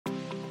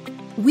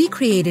We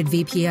created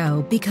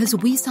VPO because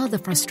we saw the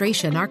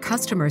frustration our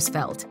customers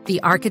felt.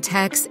 The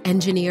architects,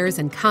 engineers,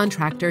 and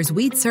contractors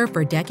we'd served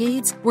for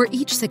decades were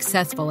each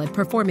successful at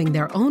performing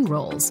their own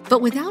roles,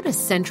 but without a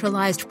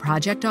centralized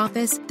project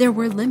office, there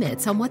were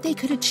limits on what they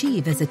could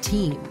achieve as a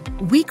team.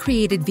 We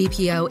created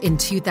VPO in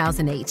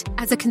 2008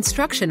 as a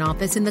construction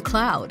office in the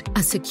cloud,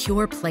 a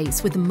secure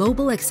place with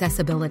mobile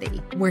accessibility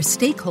where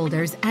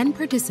stakeholders and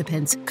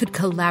participants could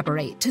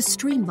collaborate to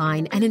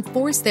streamline and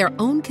enforce their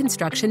own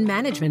construction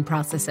management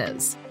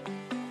processes.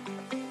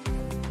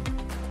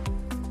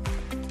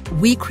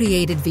 We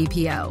created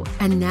VPO,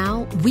 and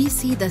now we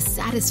see the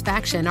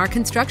satisfaction our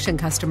construction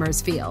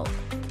customers feel.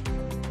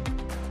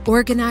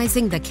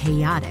 Organizing the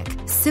chaotic,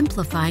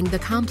 simplifying the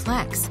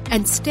complex,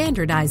 and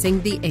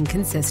standardizing the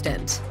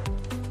inconsistent.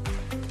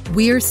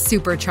 We're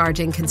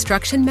supercharging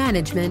construction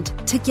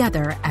management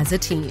together as a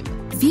team.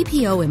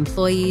 VPO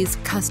employees,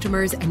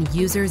 customers, and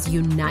users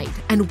unite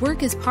and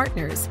work as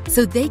partners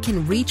so they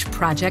can reach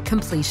project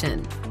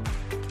completion.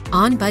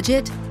 On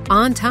budget,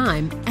 on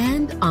time,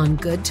 and on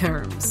good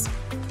terms.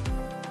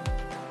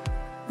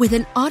 With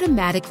an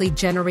automatically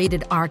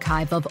generated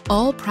archive of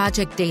all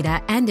project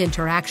data and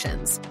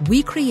interactions,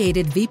 we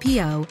created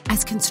VPO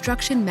as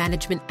construction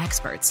management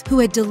experts who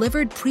had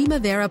delivered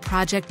Primavera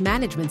project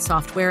management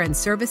software and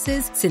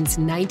services since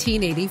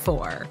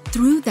 1984.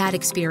 Through that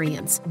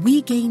experience,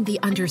 we gained the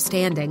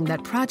understanding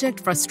that project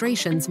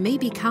frustrations may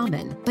be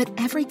common, but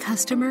every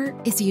customer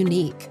is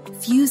unique.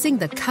 Fusing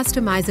the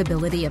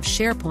customizability of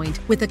SharePoint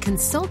with the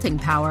consulting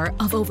power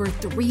of over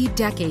 3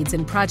 decades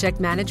in project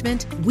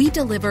management, we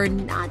deliver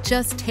not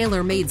just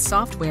tailor-made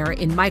software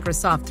in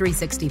Microsoft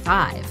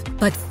 365,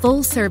 but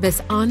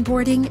full-service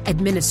onboarding,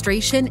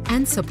 administration,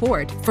 and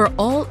support for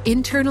all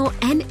internal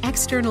and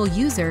external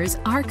users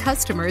our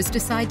customers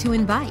decide to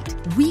invite.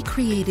 We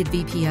created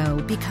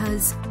VPO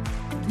because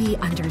we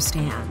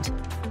understand.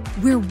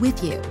 We're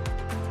with you.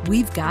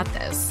 We've got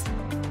this.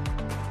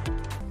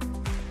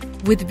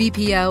 With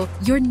VPO,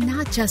 you're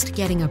not just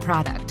getting a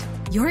product,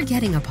 you're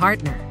getting a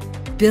partner.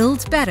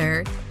 Build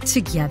better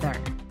together.